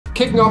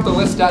Kicking off the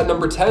list at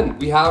number 10,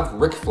 we have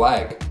Rick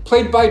Flag.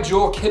 Played by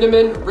Joel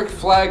Kinnaman, Rick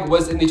Flag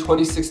was in the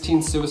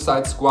 2016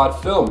 Suicide Squad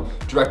film,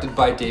 directed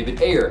by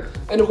David Ayer,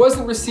 and it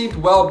wasn't received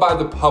well by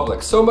the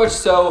public, so much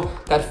so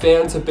that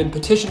fans have been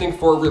petitioning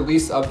for a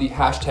release of the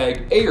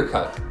hashtag Ayer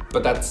cut.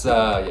 But that's,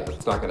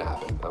 it's not gonna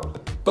happen, I don't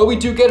think. But we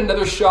do get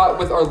another shot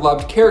with our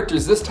loved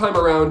characters. This time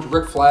around,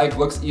 Rick Flag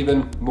looks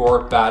even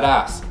more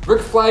badass.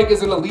 Rick Flag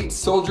is an elite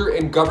soldier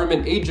and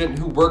government agent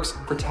who works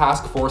for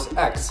Task Force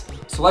X.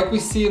 So like we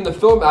see in the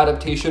film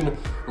adaptation,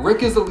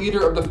 Rick is the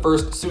leader of the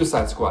first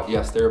Suicide Squad.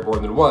 Yes, there are more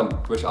than one,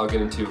 which I'll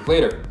get into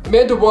later.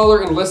 Amanda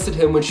Waller enlisted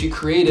him when she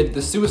created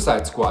the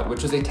Suicide Squad,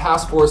 which is a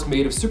task force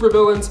made of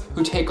supervillains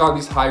who take on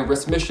these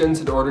high-risk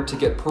missions in order to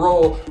get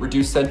parole,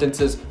 reduce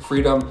sentences,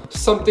 freedom,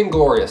 something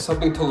glorious,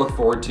 something to look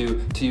forward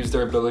to use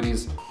their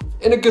abilities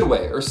in a good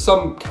way, or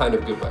some kind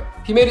of good way.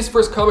 He made his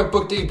first comic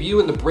book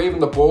debut in The Brave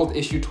and the Bold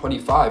issue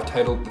 25,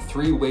 titled The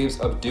Three Waves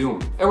of Doom.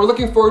 And we're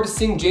looking forward to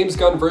seeing James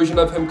Gunn version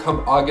of him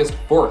come August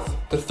 4th.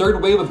 The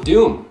third wave of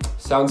Doom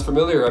sounds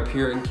familiar up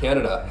here in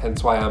Canada,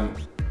 hence why I'm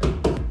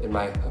in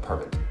my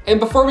apartment. And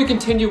before we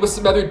continue with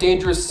some other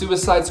dangerous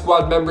Suicide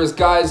Squad members,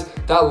 guys,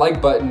 that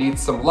like button needs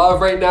some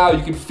love right now.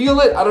 You can feel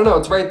it, I don't know,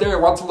 it's right there,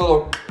 it wants a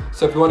little.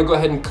 So if you want to go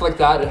ahead and click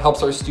that, it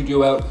helps our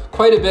studio out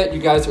quite a bit.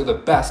 You guys are the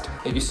best.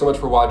 Thank you so much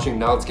for watching.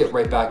 Now let's get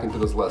right back into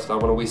this list. I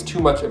don't want to waste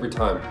too much every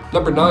time.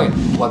 Number 9,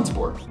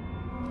 Bloodsport.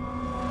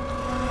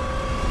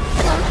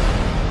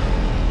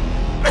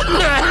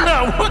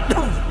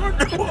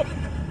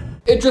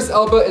 Idris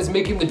Elba is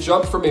making the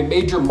jump from a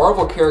major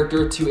Marvel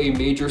character to a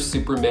major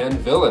Superman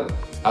villain.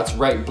 That's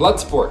right,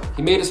 Bloodsport.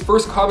 He made his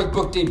first comic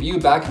book debut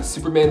back in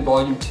Superman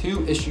Volume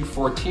 2, issue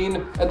 14.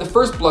 And the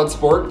first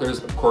Bloodsport,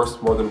 there's of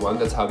course more than one,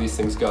 that's how these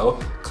things go,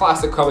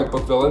 classic comic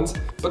book villains.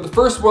 But the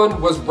first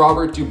one was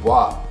Robert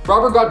Dubois.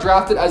 Robert got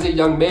drafted as a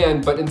young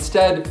man, but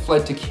instead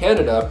fled to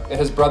Canada, and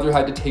his brother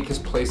had to take his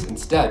place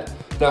instead.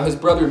 Now his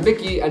brother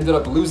Mickey ended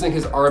up losing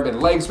his arm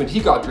and legs when he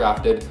got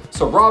drafted,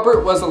 so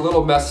Robert was a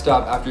little messed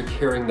up after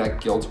carrying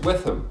that guilt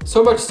with him.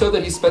 So much so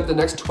that he spent the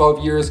next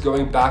 12 years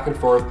going back and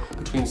forth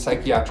between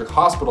psychiatric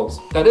hospitals.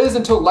 That is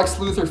until Lex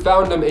Luthor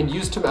found him and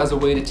used him as a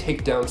way to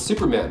take down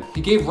Superman.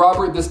 He gave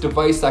Robert this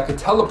device that could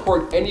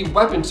teleport any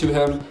weapon to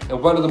him,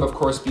 and one of them of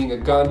course being a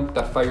gun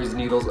that fires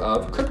needles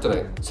of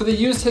kryptonite. So they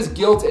used his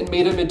guilt and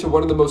made him into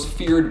one of the most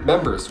feared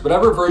members.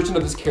 Whatever version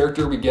of this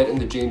character we get in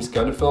the James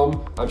Gunn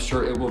film, I'm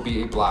sure it will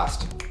be a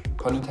blast.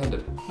 Pun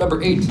intended. Number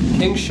 8,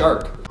 King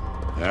Shark.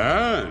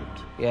 And?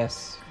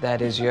 Yes,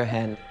 that is your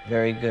hand.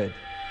 Very good.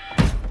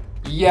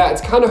 Yeah,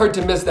 it's kind of hard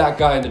to miss that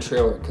guy in the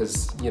trailer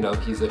because, you know,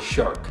 he's a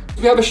shark.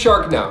 We have a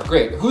shark now,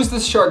 great. Who's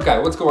this shark guy?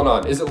 What's going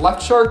on? Is it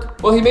Left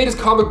Shark? Well, he made his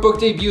comic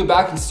book debut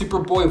back in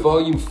Superboy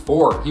Volume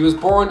 4. He was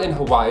born in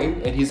Hawaii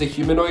and he's a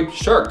humanoid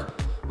shark,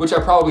 which I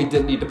probably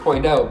didn't need to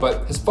point out,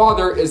 but his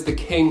father is the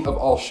king of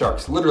all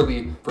sharks,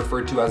 literally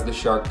referred to as the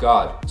shark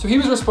god. So he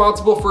was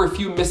responsible for a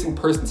few missing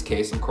persons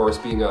case, of course,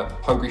 being a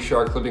hungry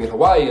shark living in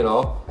Hawaii and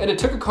all, and it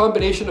took a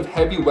combination of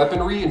heavy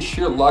weaponry and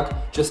sheer luck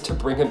just to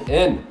bring him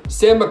in.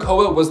 Sam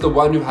Makoa was the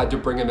one who had to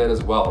bring him in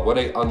as well. What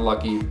a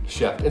unlucky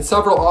shift. And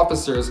several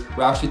officers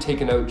were actually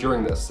taken out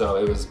during this, so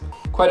it was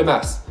quite a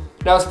mess.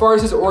 Now, as far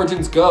as his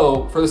origins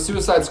go, for the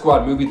Suicide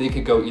Squad movie, they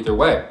could go either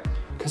way,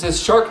 because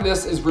his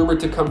sharkness is rumored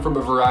to come from a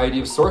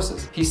variety of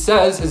sources. He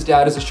says his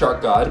dad is a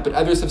shark god, but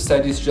others have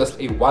said he's just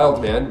a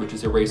wild man, which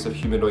is a race of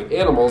humanoid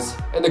animals,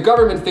 and the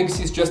government thinks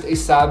he's just a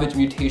savage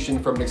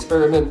mutation from an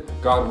experiment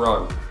gone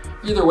wrong.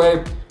 Either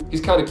way, he's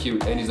kind of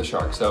cute and he's a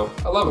shark, so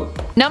I love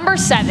him. Number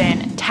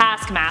 7,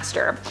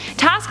 Taskmaster.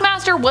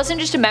 Taskmaster wasn't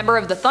just a member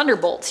of the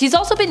Thunderbolts, he's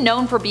also been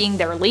known for being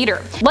their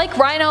leader. Like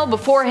Rhino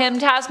before him,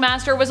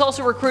 Taskmaster was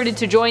also recruited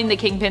to join the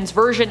Kingpin's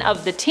version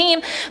of the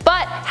team,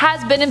 but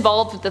has been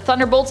involved with the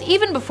Thunderbolts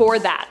even before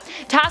that.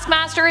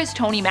 Taskmaster is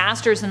Tony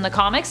Masters in the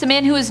comics, a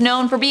man who is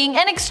known for being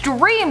an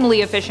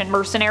extremely efficient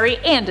mercenary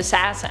and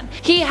assassin.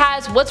 He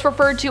has what's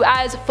referred to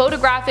as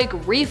photographic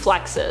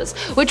reflexes,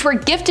 which were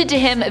gifted to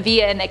him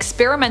via an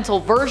experimental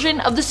version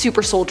of the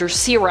super soldier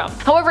serum.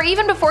 However,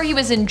 even before he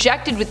was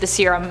injected with the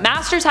serum,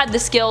 Masters had the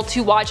skill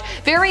to watch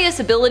various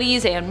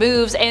abilities and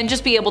moves and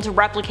just be able to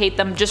replicate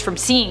them just from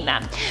seeing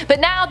them. But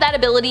now that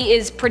ability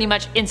is pretty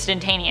much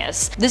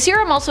instantaneous. The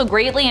serum also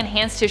greatly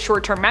enhanced his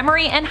short-term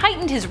memory and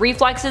heightened his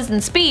reflexes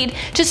and speed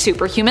to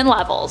superhuman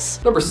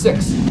levels. Number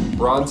 6,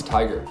 Bronze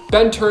Tiger.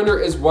 Ben Turner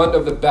is one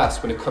of the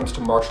best when it comes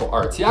to martial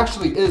arts. He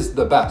actually is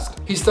the best.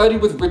 He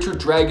studied with Richard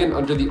Dragon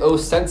under the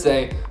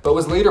O-Sensei, but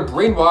was later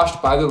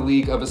brainwashed by the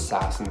League of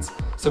Assassins.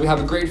 So we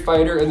have a great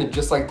fighter, and then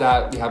just like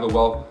that, we have a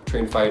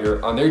well-trained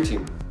fighter on their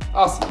team.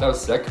 Awesome, that was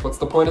sick. What's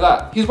the point of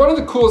that? He's one of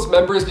the coolest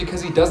members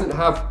because he doesn't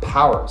have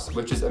powers,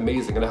 which is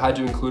amazing, and I had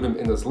to include him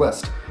in this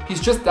list.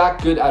 He's just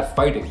that good at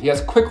fighting. He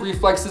has quick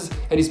reflexes,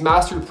 and he's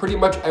mastered pretty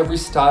much every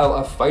style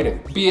of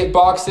fighting. Be it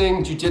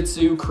boxing,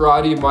 jiu-jitsu,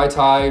 karate, Muay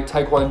Thai,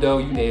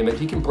 taekwondo, you name it,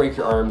 he can break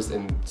your arms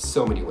in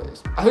so many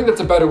ways. I think that's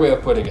a better way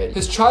of putting it.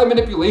 His chi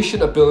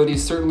manipulation ability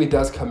certainly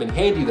does come in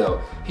handy though.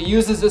 He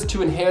uses this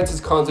to enhance his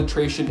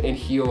concentration and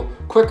heal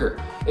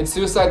quicker. In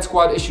Suicide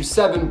Squad issue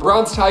 7,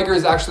 Bronze Tiger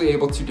is actually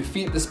able to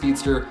defeat the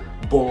speedster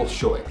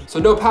Bolshoi. So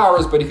no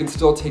powers, but he can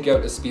still take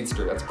out a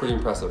speedster. That's pretty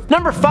impressive.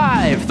 Number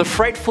 5, the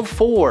Frightful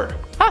Four.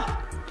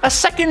 A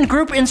second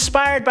group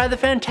inspired by the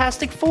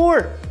Fantastic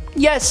Four.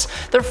 Yes,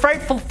 the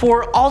Frightful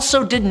Four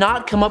also did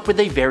not come up with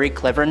a very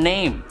clever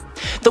name.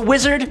 The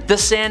Wizard, the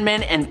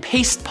Sandman, and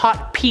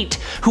Pastepot Pete,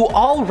 who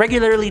all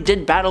regularly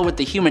did battle with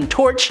the Human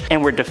Torch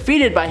and were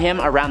defeated by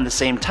him around the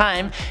same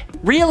time,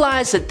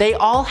 realized that they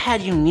all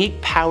had unique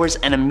powers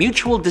and a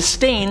mutual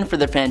disdain for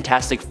the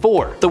Fantastic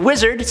Four. The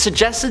Wizard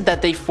suggested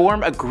that they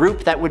form a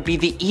group that would be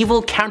the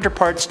evil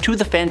counterparts to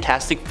the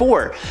Fantastic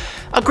Four.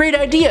 A great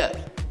idea!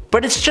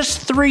 But it's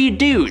just 3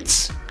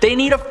 dudes. They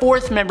need a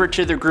 4th member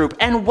to their group,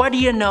 and what do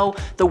you know,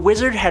 the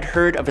Wizard had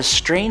heard of a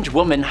strange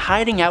woman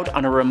hiding out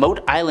on a remote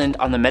island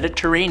on the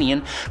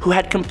Mediterranean who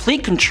had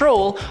complete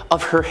control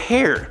of her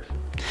hair.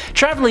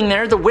 Traveling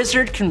there, the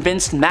Wizard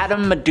convinced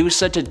Madame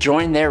Medusa to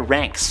join their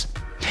ranks.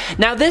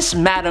 Now this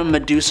Madame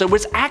Medusa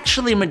was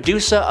actually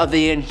Medusa of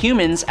the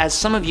Inhumans, as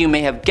some of you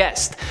may have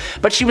guessed,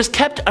 but she was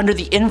kept under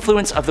the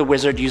influence of the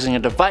Wizard using a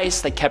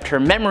device that kept her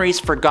memories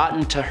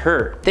forgotten to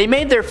her. They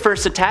made their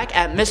first attack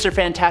at Mr.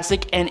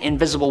 Fantastic and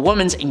Invisible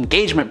Woman's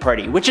engagement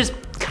party, which is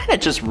kinda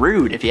just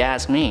rude if you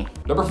ask me.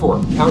 Number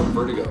 4, Count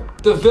Vertigo.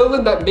 The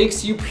villain that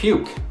makes you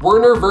puke.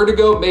 Werner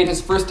Vertigo made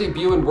his first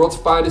debut in World's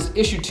Finest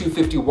issue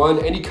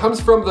 251, and he comes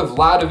from the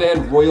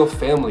Vladovan royal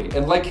family,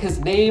 and like his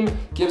name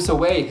gives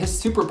away, his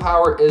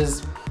superpower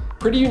is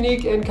pretty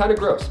unique and kind of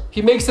gross.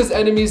 He makes his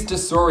enemies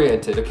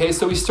disoriented, okay?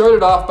 So he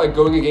started off by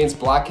going against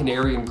Black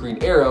Canary and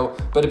Green Arrow,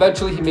 but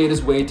eventually he made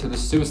his way to the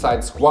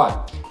Suicide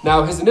Squad.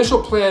 Now, his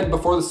initial plan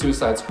before the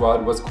Suicide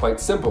Squad was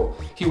quite simple.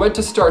 He went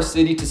to Star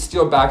City to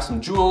steal back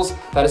some jewels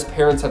that his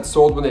parents had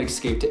sold when they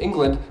escaped to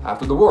England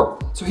after the war.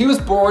 So he was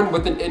born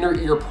with an inner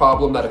ear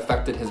problem that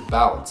affected his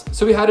balance.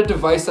 So he had a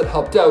device that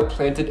helped out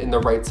planted in the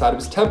right side of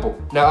his temple.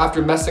 Now,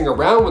 after messing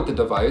around with the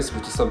device,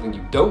 which is something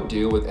you don't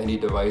do with any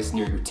device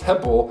near your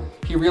temple,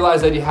 he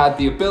realized that he had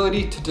the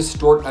ability to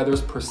distort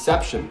others'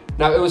 perception.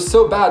 Now, it was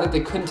so bad that they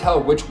couldn't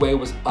tell which way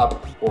was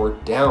up or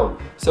down.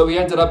 So he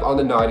ended up on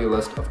the naughty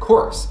list, of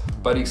course,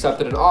 but he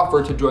accepted an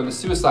offer to join the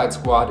Suicide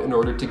Squad in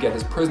order to get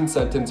his prison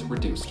sentence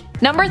reduced.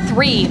 Number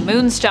 3,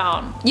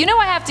 Moonstone. You know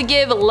I have to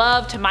give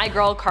love to my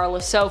girl Karla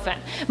Sofen.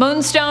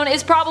 Moonstone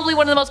is probably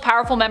one of the most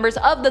powerful members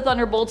of the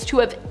Thunderbolts to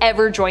have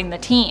ever joined the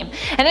team.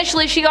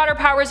 Initially, she got her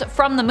powers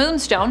from the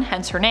Moonstone,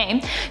 hence her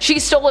name. She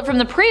stole it from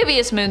the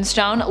previous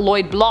Moonstone,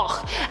 Lloyd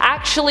Bloch,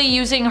 actually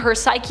using her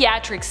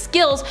psychiatric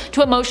skills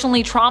to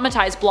emotionally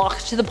traumatize Bloch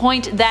to the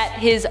point that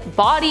his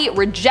body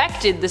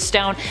rejected the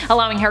stone,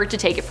 allowing her to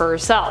take it for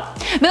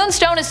herself.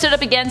 Moonstone has stood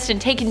up against and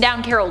taken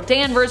down Carol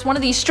Danvers, one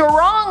of the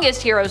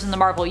strongest heroes in the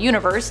Marvel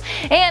Universe,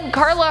 and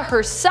Karla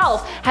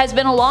herself has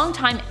been a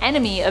longtime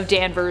enemy of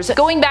Danvers,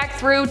 going back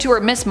through to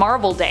her Miss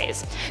Marvel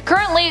days.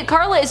 Currently,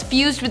 Karla is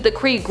fused with the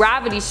Kree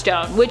Gravity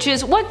Stone, which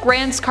is what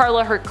grants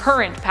Karla her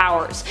current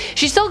powers.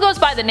 She still goes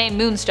by the name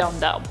Moonstone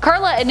though.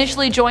 Karla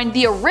initially joined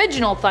the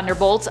original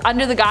Thunderbolts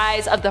under the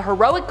guise of the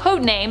heroic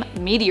codename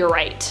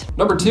Meteorite.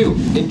 Number 2,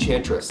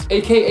 Enchantress,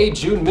 aka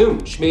June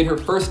Moon. She made her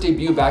first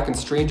debut back in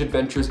Strange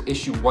Adventures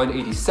issue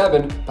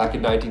 187 back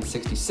in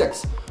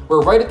 1966, where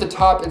right at the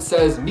top it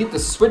says, "Meet the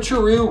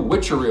switcheroo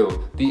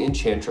witcheroo, the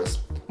Enchantress."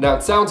 Now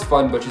it sounds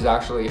fun, but she's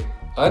actually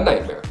a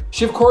nightmare.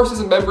 She of course is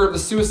a member of the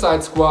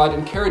Suicide Squad,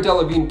 and Cara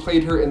Delevingne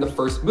played her in the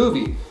first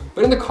movie.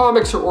 But in the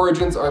comics, her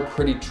origins are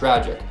pretty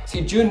tragic.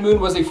 See, June Moon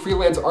was a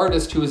freelance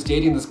artist who was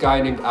dating this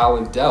guy named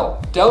Alan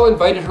Dell. Dell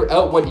invited her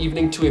out one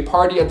evening to a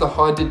party at the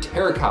haunted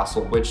Terror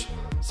Castle, which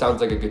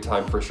sounds like a good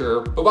time for sure.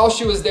 But while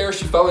she was there,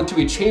 she fell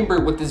into a chamber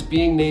with this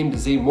being named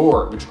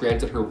Zamor, which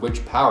granted her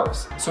witch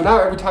powers. So now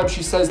every time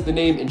she says the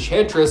name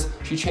Enchantress,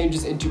 she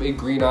changes into a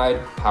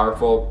green-eyed,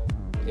 powerful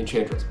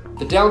Enchantress.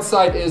 The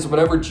downside is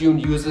whenever June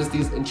uses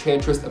these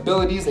Enchantress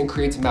abilities and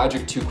creates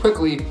magic too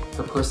quickly,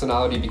 her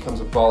personality becomes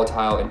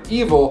volatile and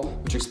evil,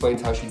 which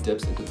explains how she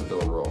dips into the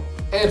villain role.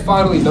 And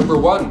finally, number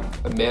 1,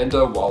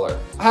 Amanda Waller.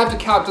 I have to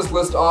cap this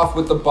list off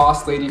with the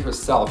boss lady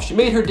herself. She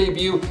made her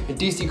debut in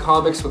DC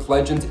Comics with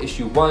Legends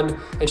issue 1,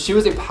 and she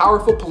was a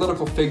powerful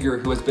political figure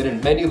who has been in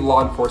many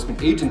law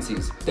enforcement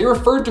agencies. They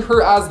referred to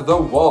her as the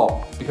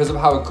Wall because of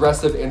how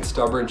aggressive and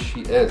stubborn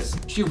she is.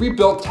 She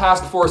rebuilt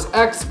Task Force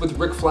X with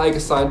Rick Flag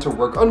assigned to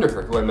work under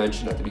her, who I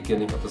mentioned at the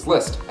beginning of this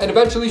list. And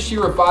eventually she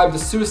revived the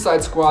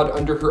Suicide Squad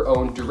under her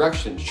own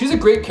direction. She's a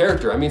great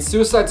character. I mean,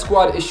 Suicide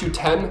Squad issue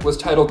 10 was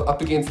titled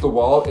Up Against the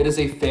Wall. It is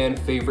a fan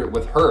favorite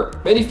with her.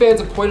 Many fans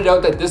have pointed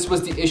out that this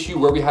was the issue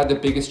where we had the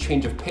biggest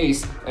change of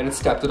pace, and it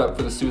stepped it up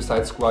for the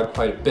Suicide Squad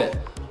quite a bit.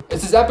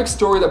 It's this epic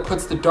story that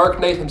puts the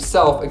Dark Knight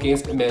himself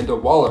against Amanda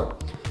Waller.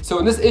 So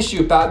in this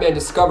issue, Batman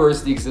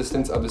discovers the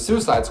existence of the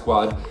Suicide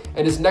Squad,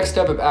 and his next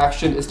step of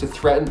action is to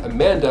threaten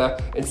Amanda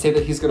and say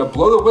that he's gonna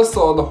blow the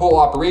whistle on the whole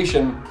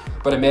operation,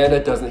 but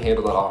Amanda doesn't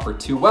handle that offer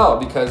too well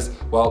because,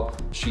 well,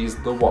 she's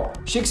the Wall.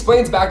 She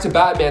explains back to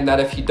Batman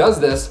that if he does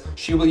this,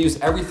 she will use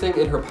everything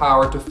in her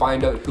power to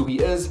find out who he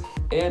is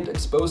and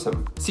expose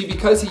him. See,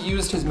 because he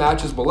used his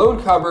Matches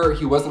Malone cover,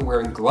 he wasn't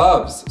wearing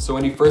gloves, so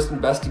when he first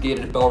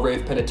investigated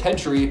Belgrave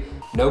Penitentiary,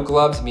 no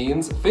gloves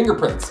means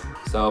fingerprints.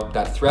 So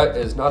that threat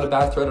is not a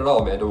bad threat at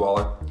all, Amanda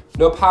Waller.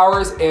 No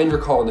powers and you're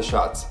calling the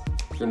shots.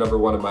 You're number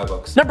 1 in my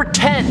books. Number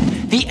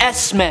 10, the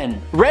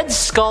S-Men. Red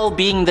Skull,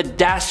 being the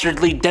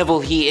dastardly devil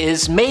he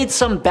is, made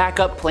some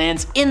backup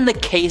plans in the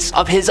case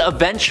of his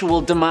eventual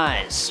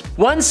demise.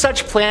 One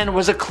such plan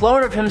was a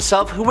clone of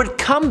himself who would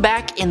come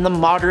back in the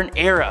modern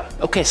era.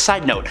 Okay,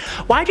 side note,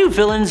 why do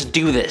villains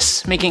do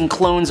this, making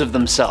clones of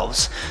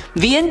themselves?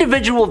 The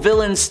individual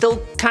villain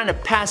still kind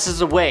of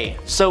passes away,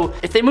 so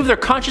if they move their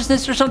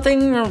consciousness or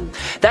something,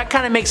 that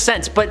kind of makes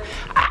sense, but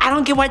I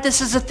don't get why this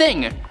is a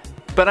thing.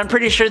 But I'm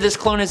pretty sure this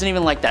clone isn't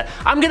even like that.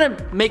 I'm gonna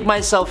make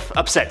myself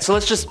upset, so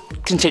let's just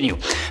continue.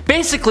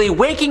 Basically,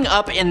 waking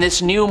up in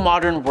this new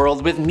modern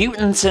world with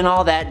mutants and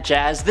all that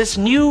jazz, this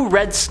new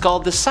Red Skull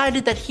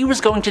decided that he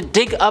was going to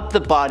dig up the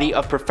body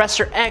of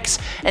Professor X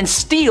and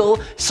steal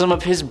some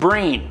of his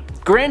brain,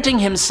 granting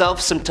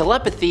himself some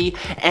telepathy,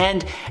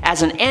 and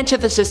as an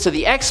antithesis to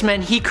the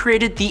X-Men, he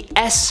created the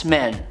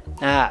S-Men.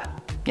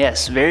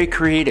 Yes, very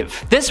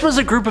creative. This was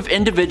a group of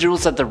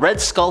individuals that the Red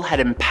Skull had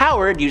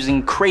empowered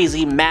using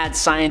crazy mad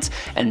science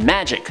and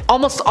magic.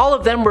 Almost all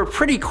of them were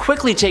pretty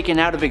quickly taken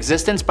out of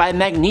existence by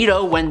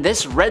Magneto when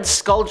this Red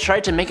Skull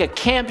tried to make a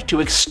camp to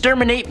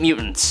exterminate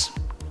mutants.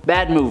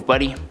 Bad move,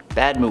 buddy.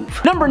 Bad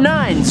move. Number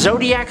 9,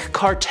 Zodiac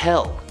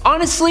Cartel.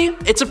 Honestly,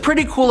 it's a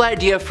pretty cool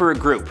idea for a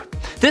group.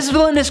 This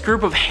villainous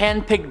group of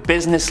hand-picked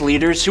business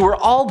leaders who were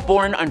all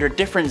born under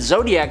different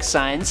zodiac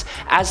signs,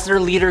 as their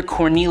leader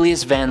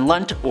Cornelius Van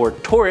Lunt, or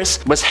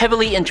Taurus, was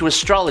heavily into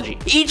astrology.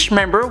 Each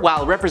member,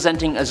 while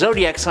representing a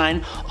zodiac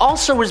sign,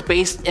 also was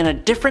based in a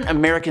different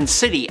American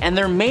city, and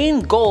their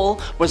main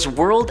goal was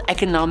world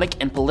economic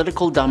and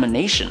political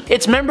domination.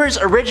 Its members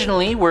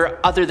originally were,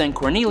 other than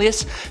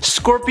Cornelius,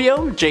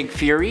 Scorpio, Jake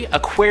Fury,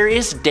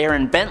 Aquarius,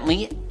 Darren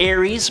Bentley,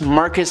 Aries,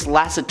 Marcus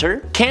Lassiter,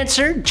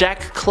 Cancer,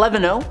 Jack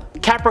Cleveno,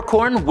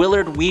 Capricorn,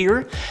 Willard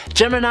Weir,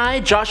 Gemini,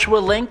 Joshua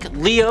Link,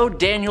 Leo,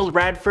 Daniel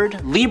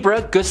Radford,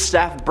 Libra,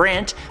 Gustav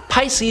Brandt,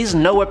 Pisces,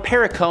 Noah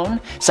Perricone,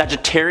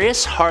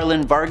 Sagittarius,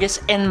 Harlan Vargas,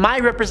 and my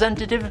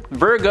representative,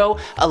 Virgo,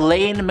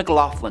 Elaine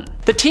McLaughlin.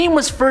 The team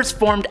was first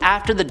formed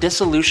after the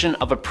dissolution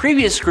of a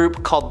previous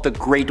group called the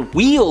Great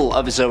Wheel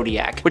of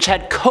Zodiac, which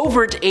had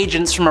covert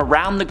agents from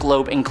around the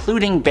globe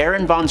including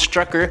Baron von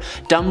Strucker,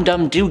 Dum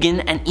Dum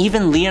Dugan, and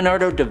even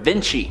Leonardo da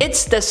Vinci.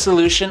 Its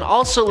dissolution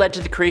also led to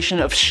the creation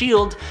of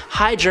S.H.I.E.L.D.,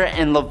 Hydra,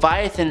 and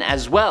Leviathan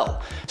as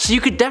well, so you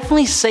could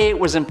definitely say it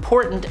was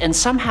important and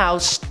somehow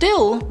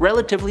still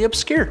relatively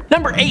obscure.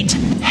 Number 8,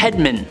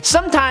 Headman.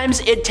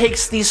 Sometimes it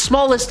takes the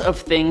smallest of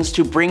things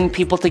to bring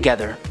people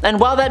together, and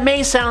while that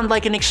may sound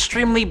like an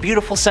extremely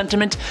beautiful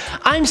sentiment,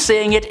 I'm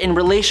saying it in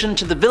relation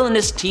to the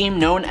villainous team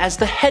known as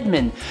the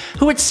Headmen,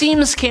 who it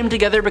seems came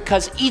together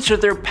because each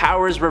of their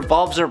powers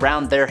revolves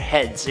around their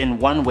heads in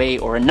one way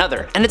or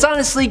another, and it's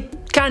honestly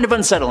kind of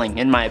unsettling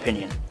in my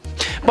opinion.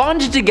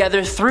 Bonded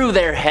together through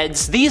their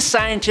heads, these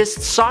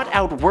scientists sought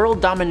out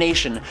world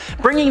domination,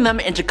 bringing them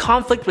into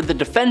conflict with the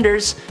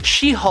Defenders,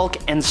 She-Hulk,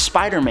 and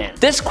Spider-Man.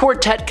 This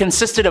quartet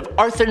consisted of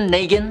Arthur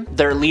Nagin,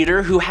 their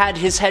leader, who had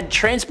his head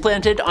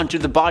transplanted onto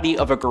the body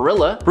of a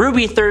gorilla,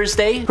 Ruby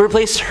Thursday, who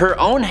replaced her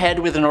own head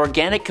with an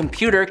organic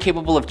computer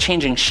capable of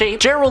changing shape,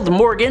 Gerald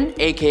Morgan,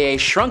 aka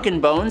Shrunken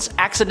Bones,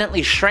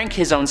 accidentally shrank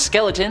his own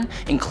skeleton,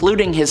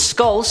 including his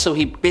skull, so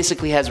he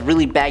basically has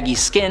really baggy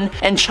skin,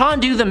 and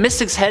Chandu the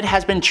Mystic's head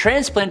has been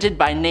transplanted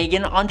by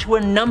Nagin onto a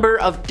number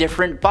of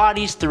different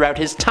bodies throughout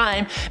his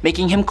time,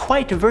 making him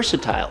quite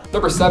versatile.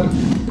 Number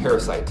 7,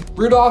 Parasite.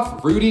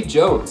 Rudolph Rudy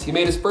Jones. He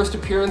made his first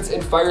appearance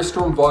in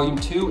Firestorm Volume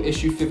 2,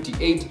 Issue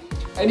 58,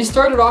 and he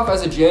started off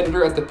as a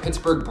janitor at the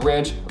Pittsburgh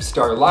branch of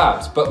Star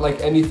Labs, but like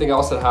anything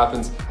else that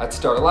happens at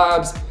Star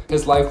Labs,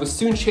 his life was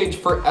soon changed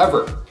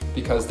forever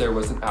because there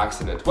was an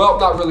accident. Well,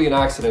 not really an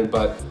accident,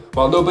 but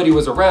while nobody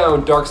was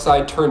around,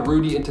 Darkseid turned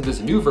Rudy into this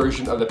new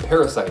version of the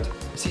Parasite.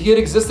 See, he had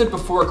existed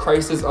before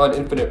Crisis on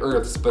Infinite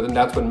Earths, but then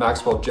that's when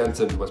Maxwell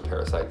Jensen was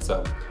Parasite,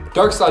 so.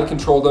 Darkseid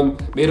controlled him,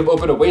 made him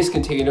open a waste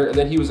container, and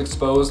then he was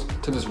exposed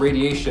to this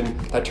radiation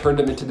that turned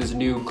him into this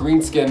new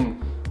green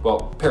skin,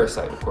 well,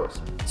 Parasite, of course.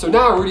 So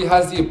now Rudy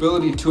has the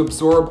ability to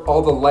absorb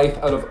all the life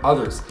out of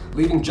others,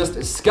 leaving just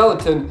a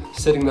skeleton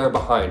sitting there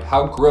behind.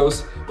 How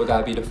gross would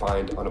that be to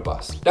find on a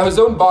bus? Now his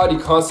own body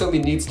constantly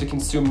needs to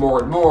consume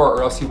more and more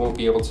or else he won't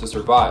be able to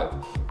survive.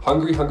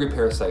 Hungry, hungry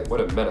Parasite, what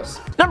a menace.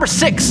 Number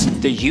 6,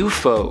 the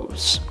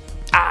UFOs.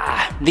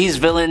 These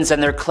villains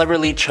and their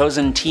cleverly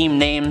chosen team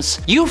names.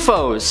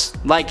 UFOs,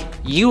 like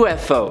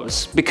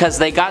UFOs, because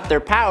they got their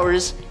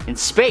powers in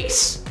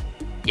space.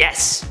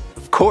 Yes,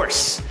 of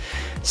course.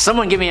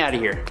 Someone get me out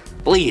of here,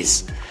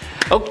 please.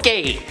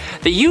 Okay,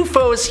 the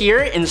UFOs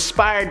here,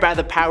 inspired by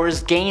the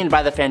powers gained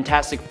by the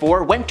Fantastic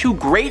Four, went to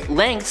great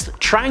lengths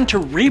trying to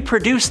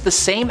reproduce the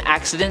same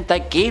accident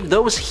that gave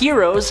those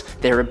heroes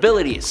their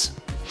abilities.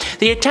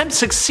 The attempt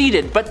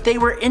succeeded, but they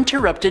were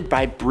interrupted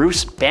by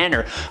Bruce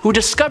Banner, who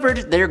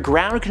discovered their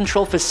ground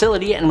control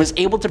facility and was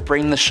able to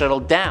bring the shuttle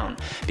down,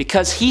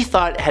 because he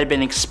thought it had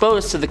been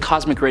exposed to the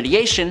cosmic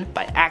radiation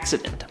by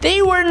accident.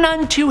 They were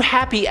none too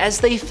happy, as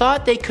they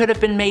thought they could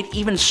have been made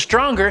even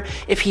stronger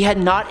if he had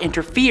not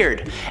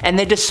interfered, and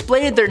they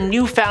displayed their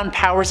newfound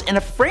powers in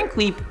a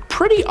frankly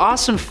pretty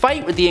awesome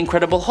fight with the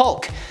Incredible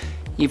Hulk,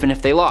 even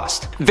if they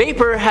lost.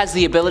 Vapor has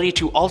the ability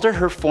to alter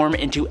her form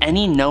into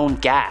any known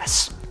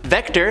gas.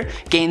 Vector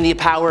gained the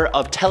power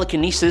of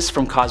telekinesis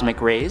from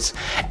cosmic rays.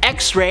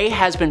 X-Ray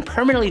has been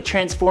permanently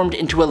transformed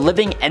into a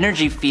living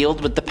energy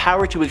field with the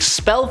power to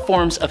expel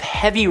forms of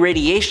heavy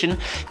radiation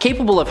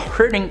capable of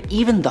hurting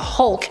even the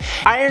Hulk.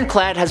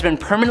 Ironclad has been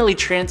permanently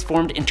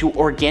transformed into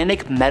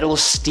organic metal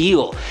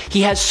steel.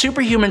 He has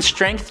superhuman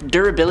strength,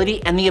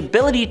 durability, and the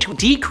ability to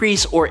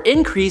decrease or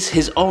increase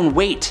his own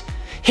weight.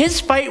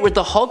 His fight with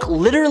the Hulk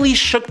literally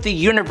shook the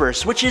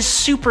universe, which is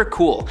super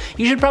cool.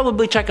 You should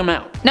probably check him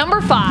out. Number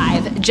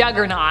 5.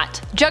 Juggernaut.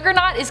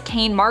 Juggernaut is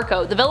Cain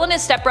Marko, the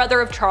villainous stepbrother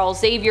of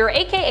Charles Xavier,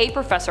 aka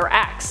Professor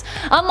X.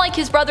 Unlike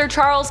his brother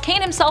Charles, Cain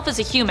himself is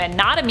a human,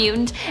 not a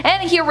mutant,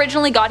 and he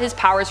originally got his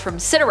powers from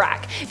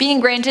Cyttorak,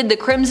 being granted the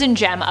Crimson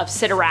Gem of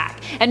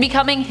Cyttorak, and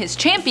becoming his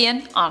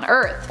champion on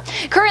Earth.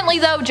 Currently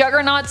though,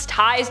 Juggernaut's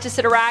ties to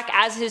Cyttorak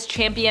as his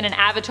champion and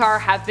avatar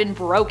have been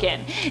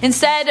broken.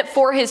 Instead,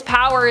 for his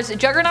powers,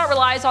 Juggernaut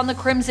relies on the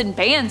Crimson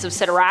Bands of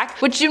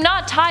Cyttorak, which do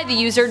not tie the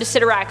user to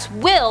Cyttorak's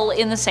will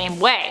in the same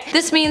way.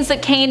 This means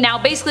that Cain now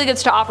basically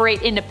gets to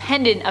operate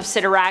independent of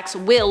Cyttorak's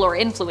will or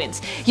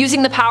influence,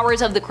 using the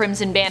powers of the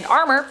Crimson Band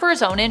armor for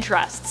his own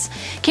interests.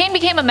 Cain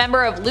became a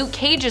member of Luke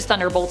Cage's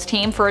Thunderbolts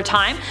team for a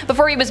time,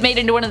 before he was made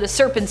into one of the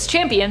Serpent's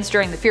champions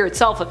during the Fear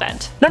Itself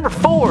event. Number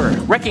 4.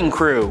 Wrecking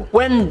Crew.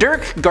 When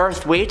Dirk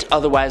Garthwaite,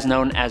 otherwise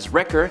known as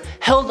Wrecker,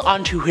 held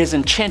onto his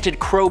enchanted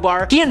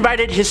crowbar, he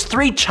invited his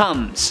 3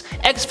 chums,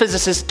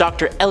 ex-physicist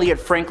Dr. Elliot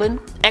Franklin,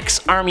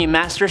 ex-Army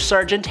Master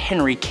Sergeant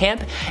Henry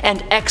Camp,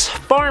 and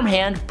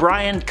ex-farmhand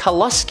Brian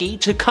Kalusky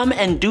to come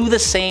and do the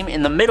same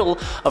in the middle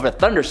of a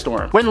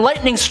thunderstorm. When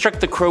lightning struck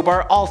the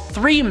crowbar, all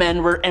 3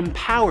 men were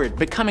empowered,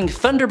 becoming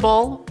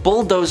Thunderball,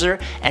 Bulldozer,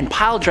 and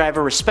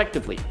Piledriver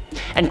respectively,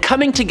 and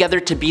coming together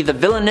to be the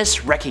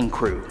villainous Wrecking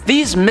Crew.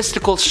 These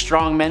mystical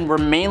strongmen were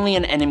mainly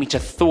an enemy to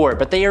Thor,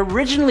 but they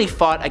originally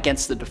fought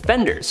against the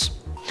Defenders.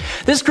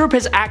 This group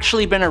has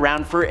actually been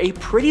around for a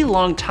pretty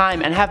long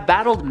time and have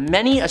battled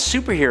many a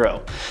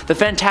superhero. The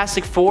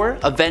Fantastic Four,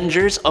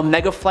 Avengers,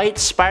 Omega Flight,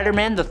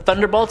 Spider-Man, the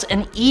Thunderbolts,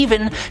 and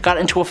even got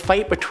into a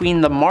fight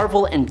between the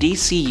Marvel and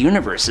DC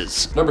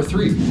universes. Number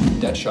 3.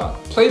 Deadshot.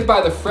 Played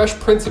by the Fresh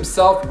Prince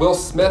himself, Will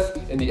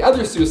Smith, in the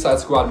other Suicide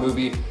Squad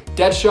movie,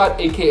 Deadshot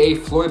aka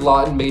Floyd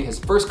Lawton made his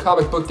first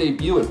comic book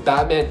debut in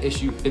Batman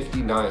issue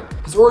 59.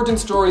 His origin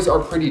stories are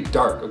pretty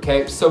dark,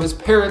 okay? So his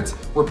parents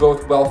were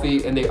both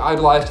wealthy and they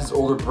idolized his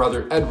older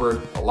brother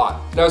Edward a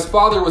lot. Now his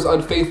father was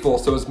unfaithful,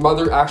 so his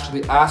mother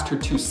actually asked her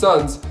 2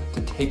 sons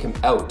to take him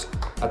out.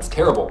 That's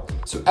terrible.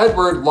 So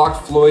Edward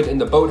locked Floyd in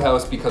the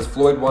boathouse because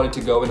Floyd wanted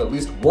to go and at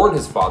least warn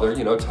his father,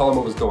 you know, tell him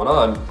what was going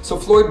on. So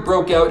Floyd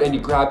broke out and he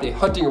grabbed a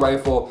hunting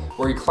rifle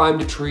where he climbed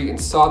a tree and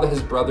saw that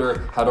his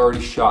brother had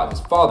already shot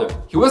his father.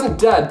 He wasn't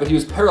dead, but he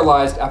was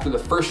paralyzed after the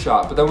first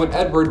shot. But then when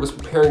Edward was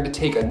preparing to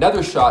take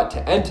another shot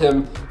to end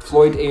him,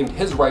 Floyd aimed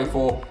his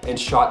rifle and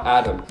shot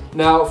at him.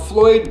 Now,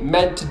 Floyd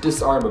meant to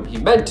disarm him. He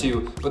meant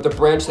to, but the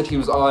branch that he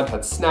was on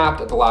had snapped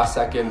at the last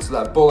second, so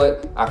that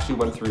bullet actually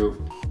went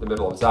through the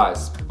middle of his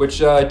eyes, which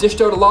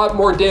dished out a lot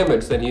more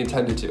damage than he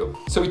intended to.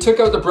 So he took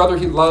out the brother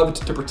he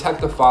loved to protect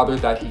the father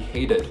that he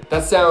hated.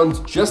 That sounds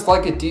just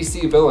like a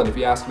DC villain if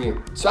you ask me.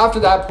 So after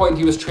that point,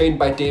 he was trained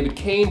by David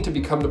Cain to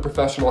become the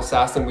professional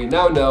assassin we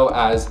now know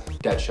as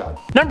Deadshot.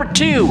 Number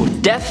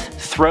 2. Death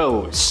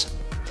Throes.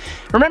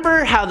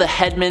 Remember how the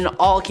headmen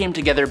all came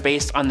together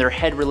based on their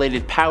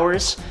head-related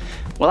powers?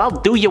 Well, I'll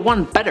do you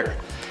one better.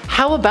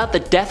 How about the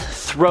Death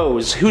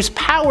Throes, whose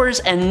powers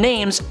and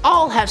names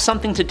all have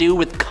something to do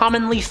with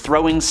commonly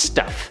throwing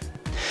stuff?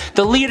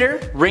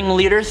 The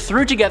ringleader,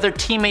 threw together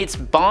teammates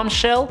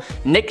Bombshell,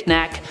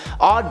 Knick-Knack,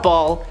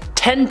 Oddball,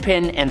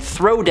 Tenpin, and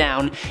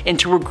Throwdown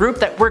into a group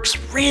that works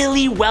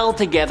really well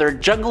together,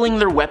 juggling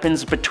their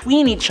weapons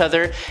between each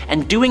other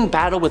and doing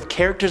battle with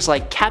characters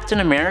like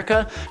Captain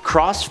America,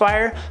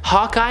 Crossfire,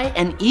 Hawkeye,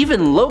 and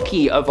even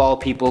Loki of all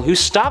people, who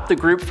stopped the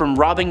group from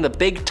robbing the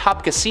big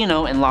top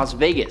casino in Las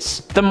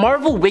Vegas. The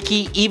Marvel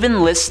Wiki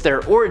even lists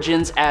their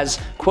origins as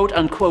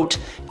quote-unquote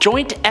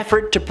joint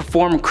effort to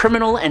perform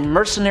criminal and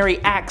mercenary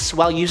acts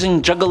while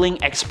using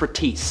juggling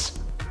expertise.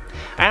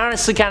 I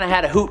honestly kinda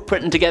had a hoot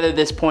putting together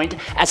this point,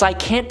 as I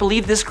can't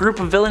believe this group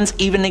of villains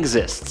even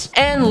exists.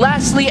 And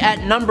lastly,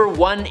 at number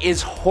 1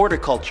 is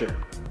Horticulture.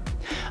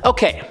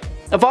 Okay,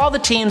 of all the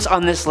teams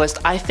on this list,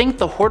 I think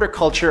the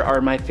Horticulture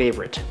are my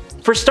favorite.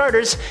 For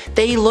starters,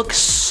 they look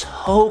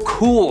so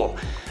cool.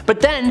 But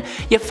then,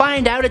 you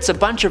find out it's a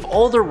bunch of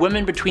older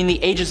women between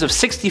the ages of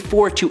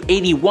 64 to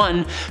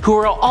 81 who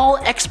are all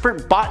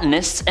expert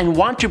botanists and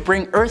want to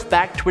bring Earth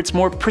back to its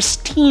more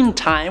pristine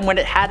time when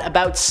it had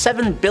about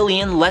 7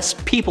 billion less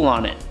people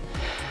on it.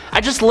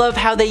 I just love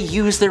how they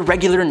use their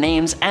regular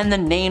names and the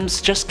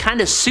names just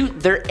kinda suit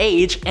their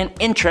age and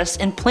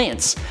interest in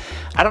plants.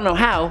 I don't know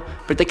how,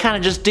 but they kinda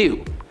just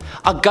do.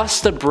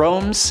 Augusta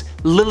Bromes,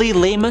 Lily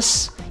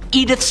Lamus,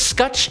 Edith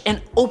Scutch,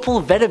 and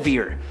Opal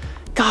Vetiver.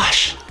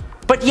 Gosh.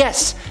 But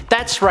yes,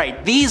 that's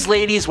right, these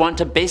ladies want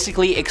to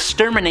basically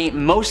exterminate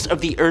most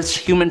of the Earth's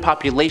human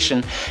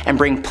population and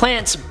bring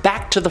plants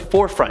back to the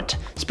forefront,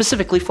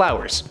 specifically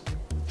flowers.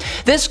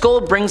 This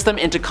goal brings them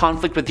into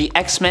conflict with the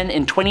X-Men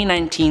in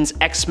 2019's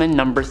X-Men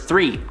number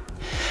 3.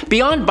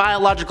 Beyond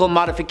biological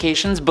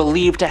modifications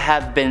believed to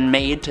have been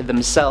made to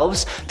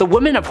themselves, the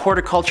women of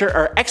horticulture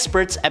are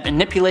experts at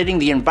manipulating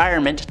the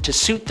environment to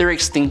suit their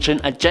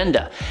extinction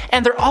agenda,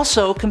 and they're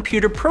also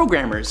computer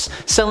programmers,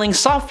 selling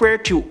software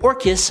to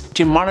Orcus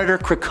to monitor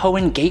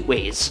Krakoan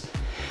gateways.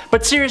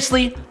 But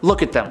seriously,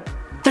 look at them.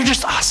 They're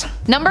just awesome.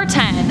 Number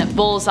 10,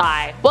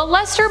 Bullseye. While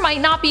Lester might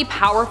not be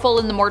powerful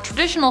in the more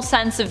traditional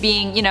sense of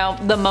being,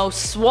 the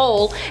most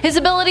swole, his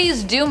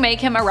abilities do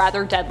make him a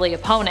rather deadly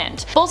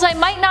opponent. Bullseye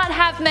might not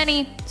have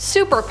many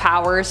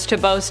superpowers to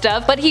boast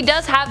of, but he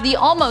does have the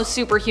almost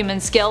superhuman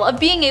skill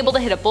of being able to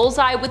hit a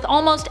bullseye with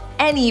almost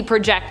any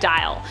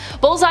projectile.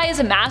 Bullseye is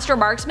a master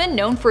marksman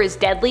known for his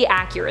deadly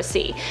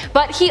accuracy,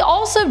 but he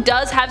also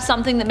does have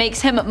something that makes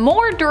him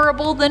more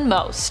durable than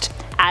most.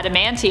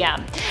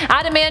 Adamantium.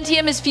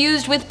 Adamantium is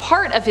fused with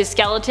part of his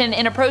skeleton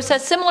in a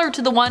process similar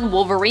to the one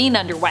Wolverine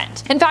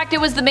underwent. In fact,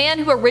 it was the man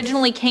who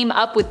originally came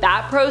up with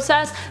that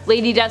process,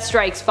 Lady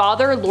Deathstrike's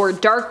father, Lord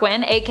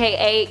Darkwing,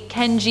 aka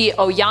Kenji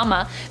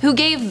Oyama, who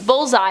gave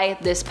Bullseye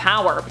this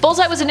power.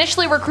 Bullseye was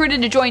initially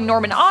recruited to join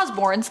Norman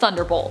Osborn's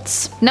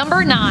Thunderbolts.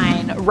 Number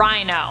 9,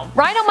 Rhino.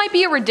 Rhino might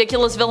be a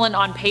ridiculous villain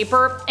on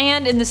paper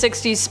and in the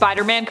 60s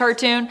Spider-Man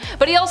cartoon,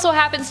 but he also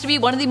happens to be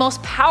one of the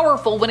most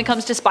powerful when it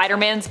comes to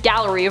Spider-Man's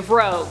gallery of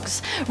rogues.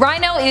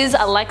 Rhino is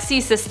Alexei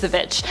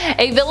Sistovich,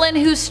 a villain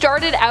who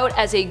started out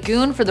as a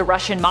goon for the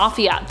Russian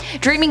mafia,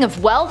 dreaming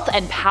of wealth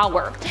and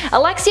power.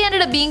 Alexei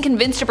ended up being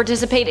convinced to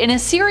participate in a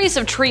series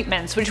of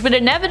treatments which would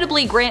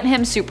inevitably grant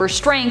him super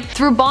strength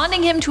through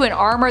bonding him to an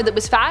armor that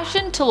was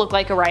fashioned to look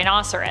like a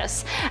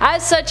rhinoceros.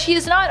 As such, he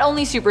is not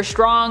only super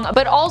strong,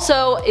 but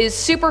also is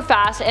super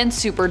fast and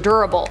super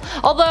durable,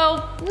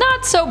 although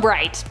not so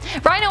bright.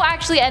 Rhino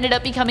actually ended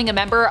up becoming a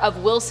member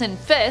of Wilson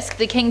Fisk,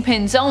 the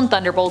Kingpin's own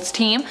Thunderbolts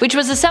team, which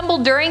was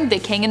assembled during the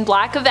King in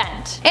Black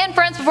event. And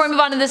friends, before we move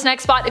on to this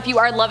next spot, if you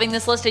are loving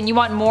this list and you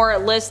want more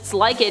lists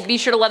like it, be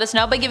sure to let us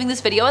know by giving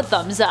this video a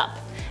thumbs up.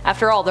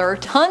 After all, there are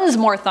tons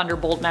more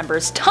Thunderbolt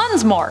members,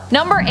 tons more!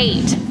 Number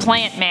 8,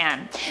 Plant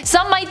Man.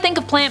 Some might think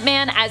of Plant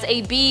Man as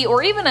a B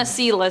or even a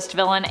C list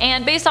villain,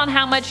 and based on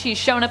how much he's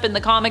shown up in the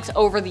comics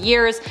over the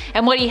years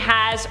and what he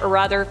has, or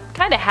rather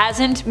kinda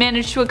hasn't,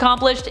 managed to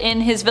accomplish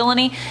in his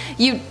villainy,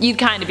 you'd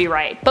kinda be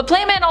right. But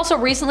Plant Man also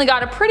recently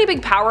got a pretty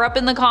big power up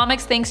in the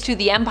comics thanks to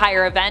the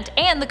Empire event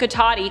and the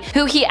Kotati,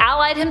 who he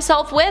allied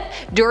himself with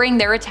during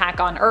their attack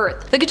on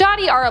Earth. The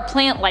Kotati are a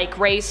plant-like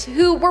race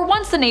who were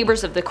once the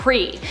neighbors of the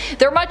Kree.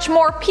 They're much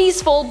more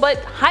peaceful but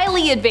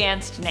highly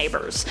advanced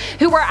neighbors,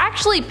 who were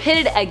actually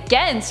pitted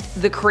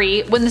against the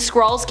Kree when the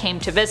Skrulls came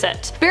to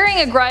visit. Bearing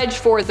a grudge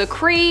for the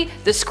Kree,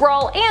 the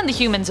Skrull, and the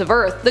humans of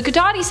Earth, the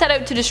Kotati set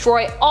out to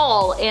destroy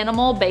all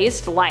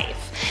animal-based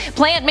life.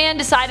 Plant Man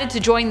decided to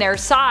join their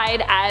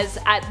side as,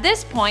 at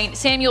this point,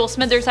 Samuel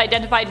Smithers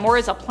identified more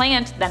as a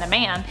plant than a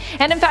man,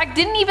 and in fact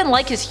didn't even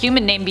like his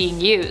human name being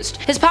used.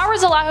 His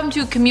powers allow him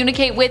to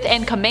communicate with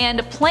and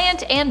command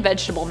plant and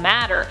vegetable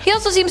matter. He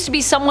also seems to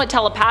be somewhat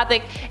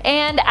telepathic,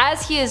 and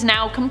as he is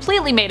now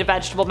completely made of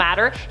vegetable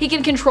matter, he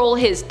can control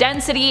his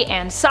density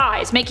and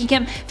size, making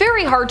him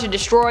very hard to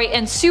destroy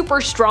and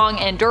super strong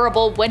and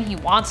durable when he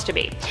wants to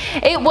be.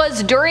 It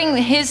was during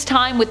his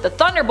time with the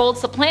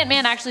Thunderbolts that Plant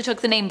Man actually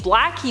took the name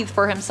Blackheath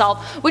for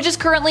himself, which is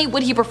currently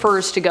what he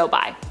prefers to go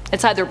by.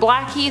 It's either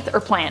Blackheath or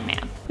Plant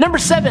Man. Number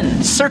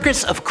 7,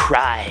 Circus of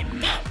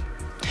Crime.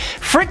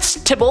 Fritz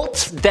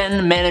Tybalt,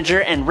 then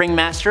manager and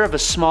ringmaster of a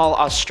small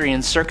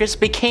Austrian circus,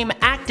 became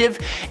active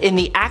in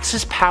the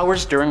Axis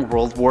powers during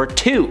World War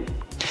II.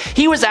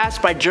 He was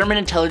asked by German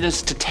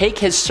intelligence to take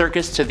his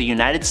circus to the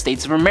United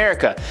States of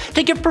America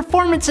to give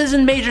performances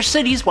in major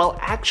cities while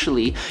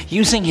actually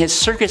using his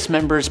circus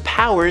members'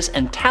 powers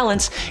and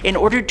talents in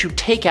order to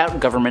take out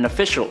government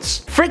officials.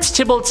 Fritz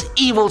Tybalt's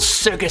evil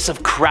circus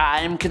of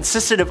crime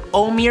consisted of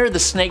Omir the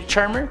Snake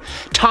Charmer,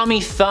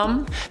 Tommy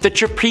Thumb, the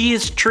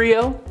Trapeze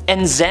Trio,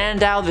 and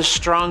Zandow the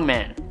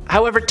Strongman.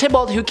 However,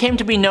 Tybalt, who came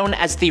to be known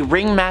as the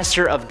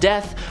Ringmaster of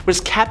Death,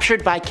 was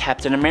captured by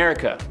Captain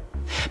America.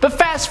 But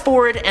fast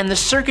forward, and the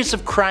Circus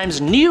of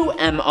Crime's new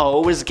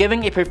MO was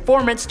giving a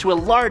performance to a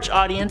large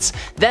audience.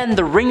 Then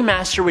the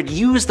Ringmaster would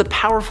use the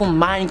powerful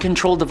mind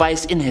control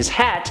device in his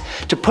hat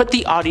to put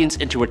the audience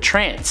into a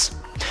trance.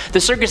 The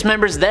circus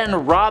members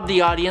then robbed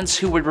the audience,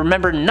 who would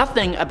remember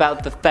nothing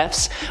about the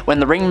thefts when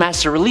the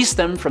Ringmaster released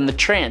them from the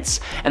trance,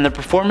 and the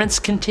performance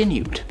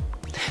continued.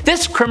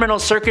 This criminal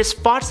circus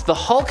fought the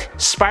Hulk,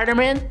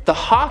 Spider-Man, the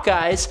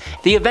Hawkeyes,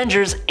 the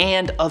Avengers,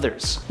 and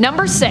others.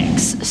 Number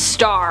 6.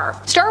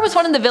 Star. Star was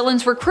one of the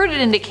villains recruited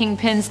into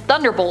Kingpin's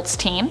Thunderbolts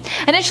team.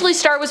 Initially,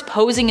 Star was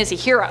posing as a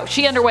hero.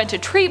 She underwent a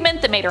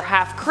treatment that made her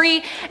half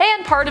Kree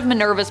and part of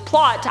Minerva's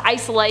plot to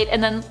isolate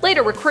and then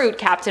later recruit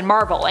Captain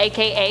Marvel,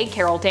 aka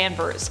Carol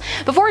Danvers.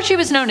 Before she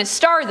was known as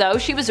Star though,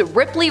 she was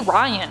Ripley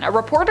Ryan, a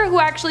reporter who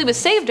actually was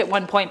saved at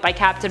one point by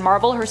Captain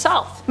Marvel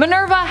herself.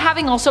 Minerva,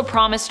 having also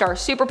promised Star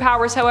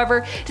superpowers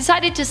however,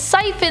 decided to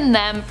siphon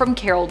them from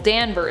Carol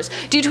Danvers,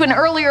 due to an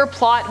earlier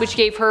plot which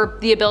gave her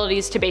the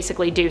abilities to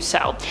basically do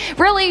so.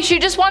 Really, she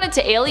just wanted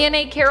to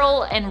alienate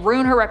Carol and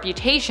ruin her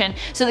reputation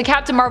so that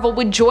Captain Marvel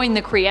would join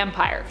the Kree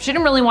Empire. She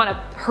didn't really want to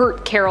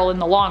hurt Carol in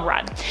the long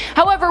run.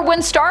 However,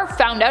 when Star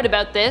found out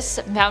about this,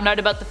 found out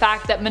about the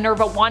fact that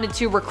Minerva wanted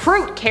to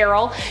recruit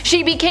Carol,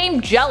 she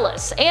became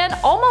jealous and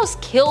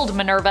almost killed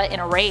Minerva in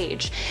a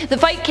rage. The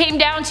fight came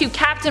down to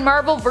Captain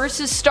Marvel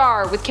versus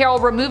Star, with Carol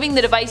removing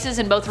the devices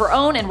in both her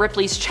own and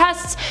Ripley's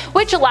chests,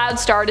 which allowed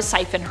Star to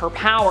siphon her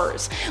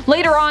powers.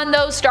 Later on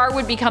though, Star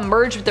would become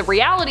merged with the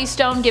Reality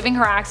Stone, giving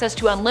her access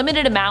to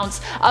unlimited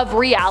amounts of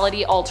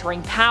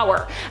reality-altering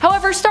power.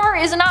 However, Star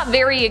is not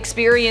very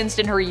experienced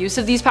in her use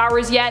of these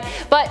powers yet,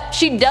 but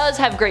she does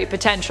have great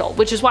potential,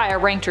 which is why I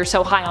ranked her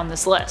so high on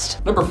this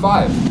list. Number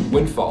 5.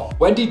 Windfall.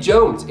 Wendy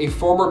Jones, a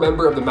former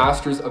member of the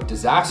Masters of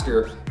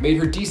Disaster, made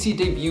her DC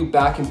debut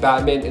back in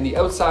Batman in The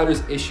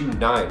Outsiders issue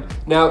 9.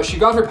 Now, she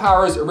got her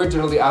powers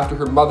originally after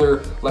her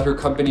mother let her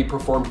company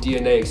perform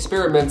DNA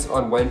experiments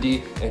on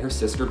Wendy and her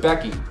sister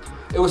Becky.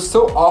 It was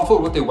so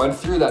awful what they went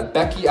through that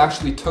Becky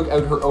actually took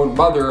out her own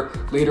mother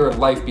later in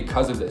life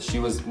because of this. She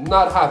was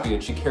not happy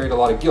and she carried a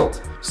lot of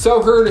guilt.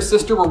 So her and her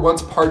sister were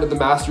once part of the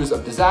Masters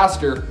of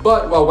Disaster,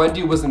 but while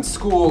Wendy was in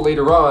school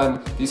later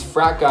on, these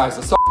frat guys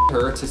assaulted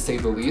her, to say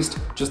the least,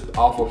 just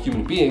awful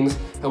human beings,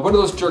 and one of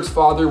those jerks'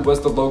 father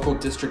was the local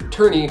district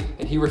attorney,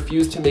 and he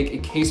refused to make a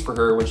case for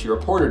her when she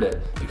reported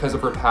it because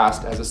of her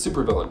past as a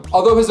supervillain.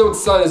 Although his own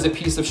son is a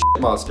piece of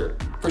shit monster.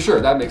 For sure,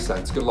 that makes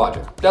sense, good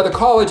logic. Now the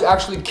college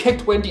actually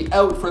kicked Wendy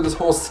out for this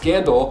whole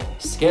scandal,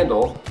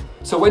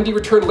 so Wendy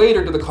returned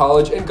later to the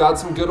college and got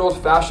some good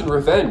old-fashioned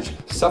revenge,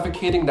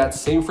 suffocating that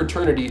same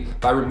fraternity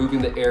by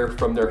removing the air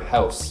from their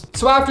house.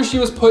 So after she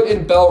was put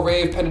in Belle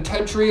Reve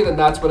Penitentiary, then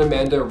that's when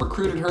Amanda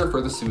recruited her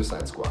for the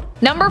Suicide Squad.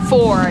 Number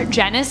 4.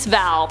 Genis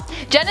Val.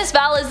 Genis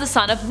Val is the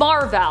son of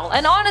Mar-Vell,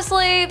 and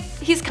honestly,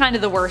 he's kind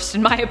of the worst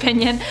in my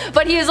opinion,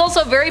 but he is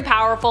also very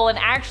powerful and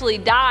actually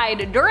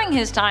died during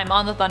his time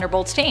on the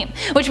Thunderbolts team,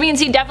 which means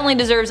he definitely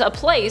deserves a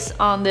place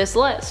on this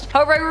list.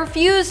 However, I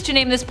refuse to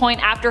name this point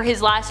after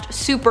his last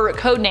super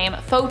codename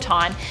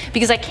Photon,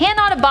 because I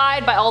cannot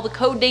abide by all the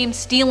codename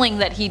stealing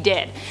that he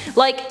did.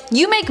 Like,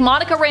 you make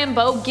Monica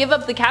Rambeau give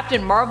up the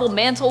Captain Marvel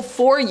mantle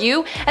for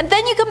you, and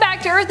then you come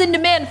back to Earth and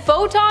demand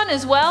Photon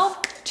as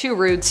well? Too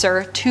rude,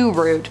 sir. Too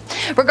rude.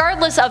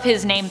 Regardless of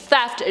his name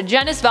theft,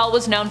 Genis Val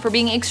was known for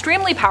being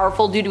extremely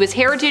powerful due to his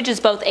heritage as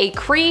both a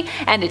Kree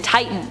and a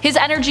Titan. His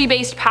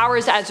energy-based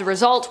powers as a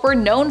result were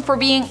known for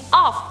being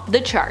off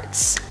the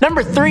charts.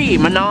 Number 3.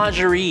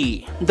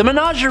 Menagerie. The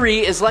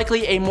Menagerie is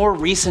likely a more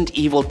recent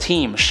evil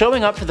team,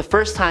 showing up for the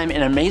first time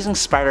in Amazing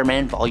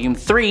Spider-Man Volume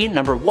 3,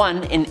 Number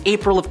 1 in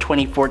April of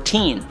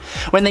 2014,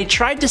 when they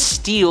tried to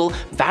steal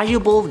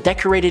valuable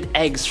decorated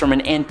eggs from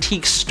an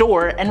antique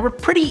store and were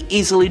pretty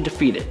easily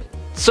defeated.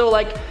 So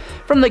like,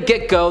 from the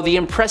get-go, the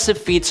impressive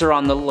feats are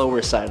on the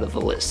lower side of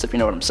the list, if you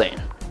know what I'm saying.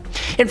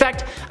 In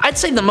fact, I'd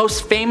say the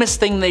most famous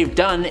thing they've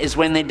done is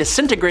when they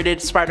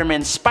disintegrated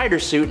Spider-Man's spider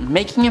suit,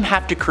 making him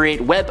have to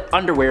create web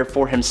underwear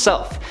for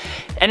himself.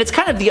 And it's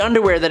kind of the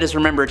underwear that is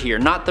remembered here,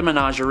 not the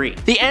menagerie.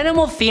 The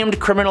animal-themed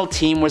criminal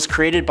team was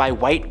created by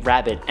White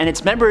Rabbit, and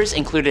its members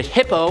included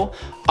Hippo,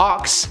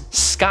 Ox,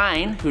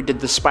 Skyne, who did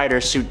the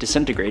spider suit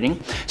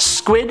disintegrating,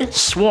 Squid,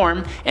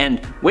 Swarm,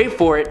 and, wait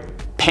for it,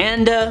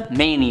 Panda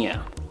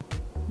Mania.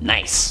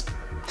 Nice.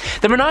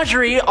 The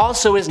Menagerie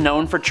also is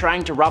known for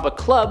trying to rob a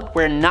club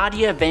where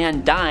Nadia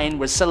Van Dyne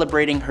was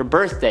celebrating her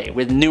birthday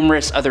with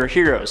numerous other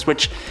heroes,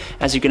 which,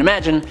 as you can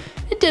imagine,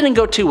 it didn't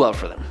go too well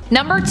for them.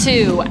 Number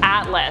 2.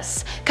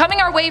 Atlas. Coming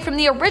our way from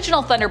the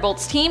original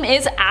Thunderbolts team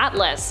is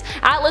Atlas.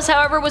 Atlas,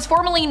 however, was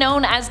formerly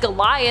known as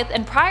Goliath,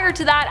 and prior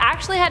to that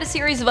actually had a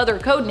series of other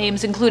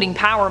codenames including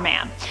Power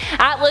Man.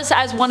 Atlas,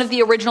 as one of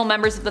the original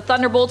members of the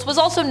Thunderbolts, was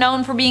also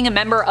known for being a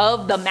member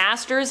of the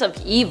Masters of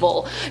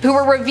Evil, who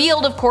were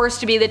revealed of course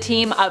to be the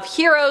team of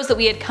heroes that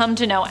we had come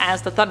to know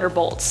as the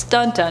Thunderbolts.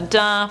 Dun dun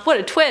dun, what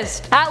a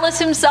twist. Atlas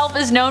himself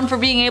is known for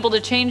being able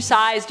to change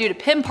size due to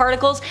Pym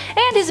particles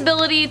and his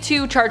ability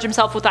to charge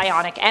himself with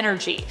ionic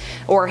energy,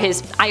 or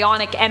his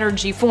ionic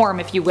energy form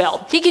if you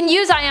will. He can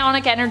use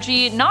ionic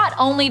energy not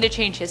only to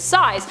change his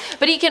size,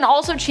 but he can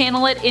also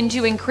channel it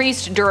into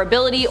increased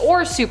durability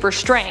or super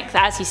strength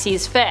as he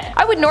sees fit.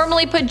 I would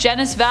normally put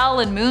Genis Val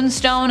and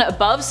Moonstone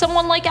above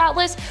someone like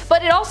Atlas,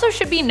 but it also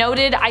should be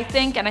noted, I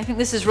think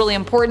this is really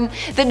important,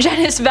 that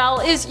Genis Val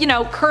is,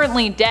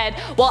 currently dead,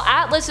 while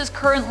Atlas is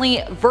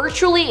currently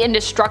virtually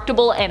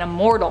indestructible and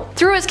immortal.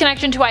 Through his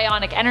connection to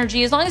ionic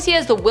energy, as long as he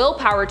has the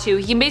willpower to,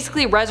 he can basically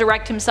basically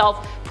resurrect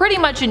himself pretty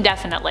much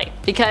indefinitely,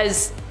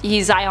 because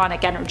he's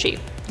ionic energy.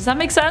 Does that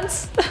make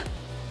sense?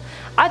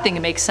 I think it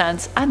makes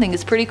sense. I think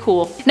it's pretty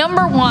cool.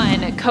 Number 1.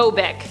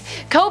 Kobik.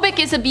 Kobik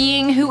is a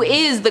being who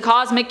is the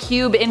cosmic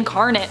cube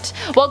incarnate.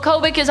 While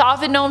Kobik is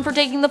often known for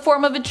taking the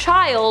form of a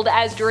child,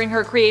 as during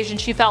her creation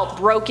she felt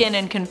broken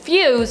and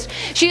confused,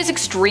 she is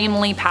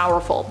extremely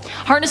powerful.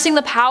 Harnessing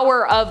the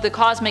power of the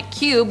cosmic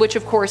cube, which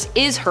of course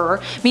is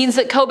her, means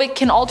that Kobik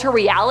can alter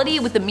reality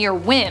with a mere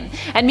whim,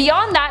 and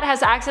beyond that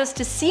has access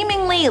to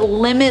seemingly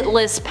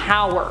limitless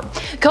power.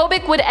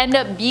 Kobik would end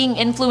up being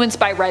influenced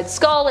by Red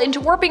Skull into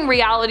warping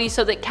reality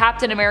so that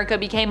Captain America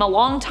became a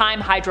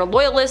longtime Hydra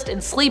loyalist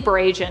and sleeper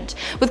agent,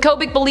 with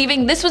Kobik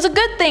believing this was a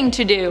good thing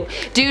to do,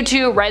 due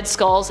to Red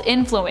Skull's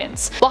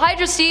influence. While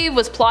Hydra Steve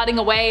was plotting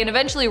away and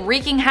eventually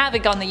wreaking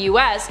havoc on the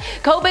US,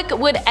 Kobik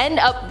would end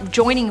up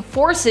joining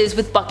forces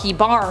with Bucky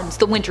Barnes,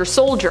 the Winter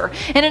Soldier,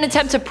 in an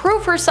attempt to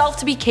prove herself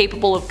to be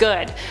capable of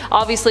good.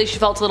 Obviously she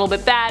felt a little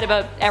bit bad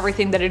about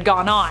everything that had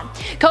gone on.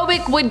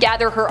 Kobik would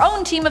gather her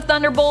own team of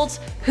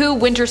Thunderbolts, who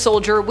Winter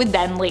Soldier would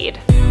then lead.